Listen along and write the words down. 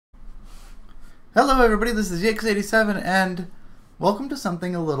Hello everybody, this is Yakes87 and welcome to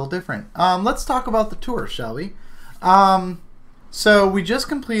something a little different. Let's talk about the tour, shall we? So we just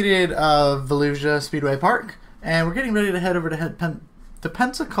completed Volusia Speedway Park and we're getting ready to head over to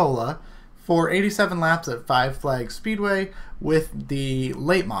Pensacola for 87 laps at Five Flags Speedway with the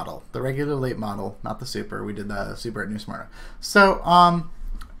late model, the regular late model, not the super. We did the super at New Smyrna. So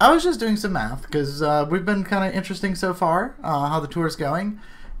I was just doing some math because we've been kind of interesting so far, how the tour is going.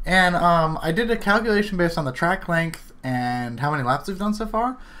 And I did a calculation based on the track length and how many laps we've done so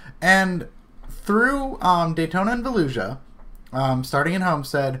far. And through Daytona and Volusia, starting in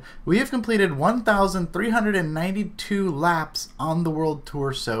Homestead, we have completed 1,392 laps on the World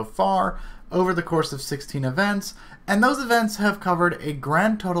Tour so far over the course of 16 events. And those events have covered a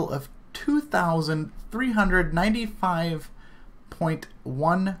grand total of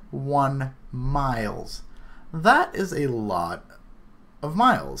 2,395.11 miles. That is a lot of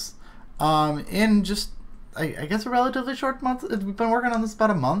miles in just I guess a relatively short month. We've been working on this about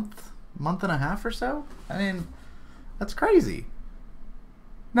a month and a half or so. I mean, that's crazy.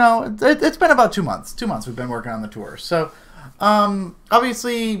 No, it's been about 2 months. 2 months we've been working on the tour. So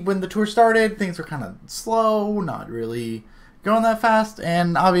obviously when the tour started, things were kind of slow, not really going that fast,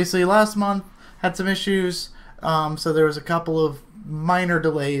 and obviously last month had some issues, so there was a couple of minor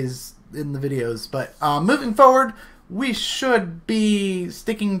delays in the videos, but moving forward, we should be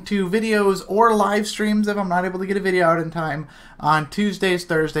sticking to videos or live streams if I'm not able to get a video out in time on Tuesdays,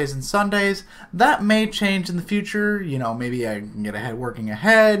 Thursdays, and Sundays. That may change in the future. You know, maybe I can get working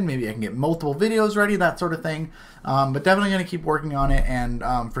ahead. Maybe I can get multiple videos ready, that sort of thing. But definitely going to keep working on it. And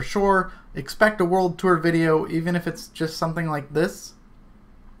for sure, expect a World Tour video, even if it's just something like this.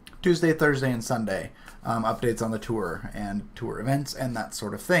 Tuesday, Thursday, and Sunday. Updates on the tour and tour events and that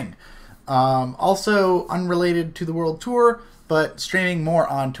sort of thing. Also unrelated to the World Tour, but streaming more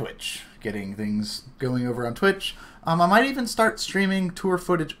on Twitch, getting things going over on Twitch. I might even start streaming tour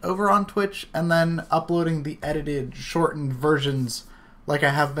footage over on Twitch and then uploading the edited, shortened versions like I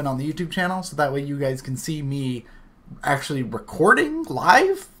have been on the YouTube channel, so that way you guys can see me actually recording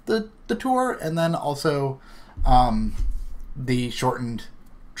live the tour, and then also the shortened,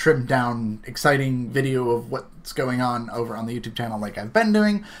 trimmed down, exciting video of what's going on over on the YouTube channel like I've been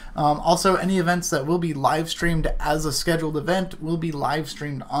doing. Also, any events that will be live streamed as a scheduled event will be live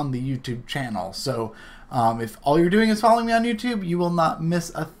streamed on the YouTube channel. So if all you're doing is following me on YouTube, you will not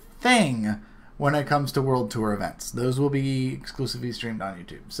miss a thing when it comes to World Tour events. Those will be exclusively streamed on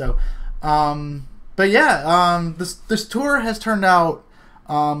YouTube. So, but yeah, this tour has turned out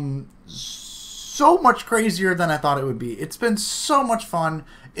so much crazier than I thought it would be. It's been so much fun.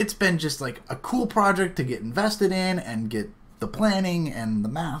 It's been just like a cool project to get invested in and get the planning and the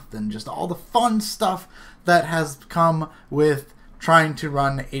math and just all the fun stuff that has come with trying to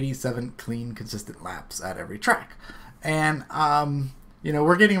run 87 clean, consistent laps at every track. And, you know,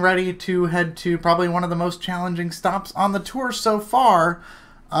 we're getting ready to head to probably one of the most challenging stops on the tour so far,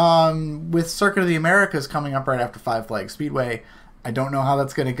 with Circuit of the Americas coming up right after Five Flags Speedway. I don't know how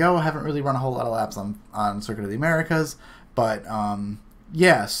that's going to go. I haven't really run a whole lot of laps on Circuit of the Americas, but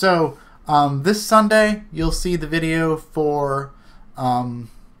yeah, so this Sunday you'll see the video for Five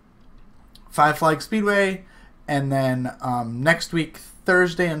Flags Speedway, and then next week,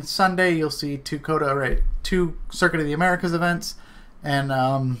 Thursday and Sunday, you'll see two Circuit of the Americas events,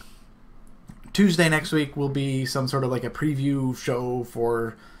 and Tuesday next week will be some sort of like a preview show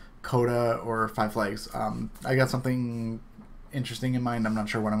for COTA or Five Flags. I got something interesting in mind. I'm not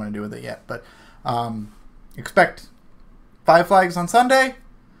sure what I'm going to do with it yet, but expect Five Flags on Sunday,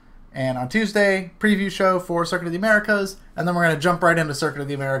 and on Tuesday, preview show for Circuit of the Americas, and then we're going to jump right into Circuit of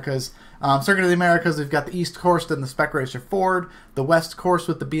the Americas. Circuit of the Americas, we've got the East Course and the Spec Racer Ford, the West Course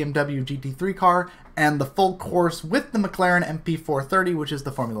with the BMW GT3 car, and the full course with the McLaren MP430, which is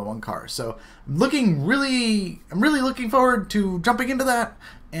the Formula One car. So I'm really looking forward to jumping into that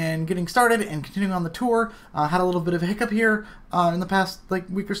and getting started and continuing on the tour. Had a little bit of a hiccup here in the past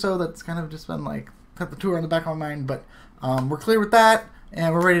week or so. That's kind of just been like got the tour on the back of my mind, but we're clear with that,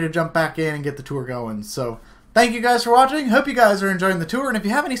 and we're ready to jump back in and get the tour going. So thank you guys for watching. Hope you guys are enjoying the tour, and if you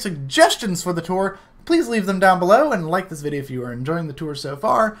have any suggestions for the tour, please leave them down below, and like this video if you are enjoying the tour so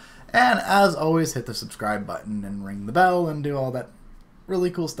far. And as always, hit the subscribe button and ring the bell and do all that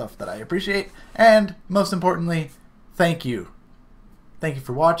really cool stuff that I appreciate. And most importantly, thank you. Thank you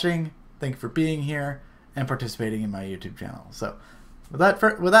for watching. Thank you for being here and participating in my YouTube channel. So without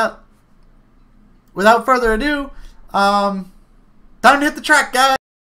further ado, time to hit the track, guys.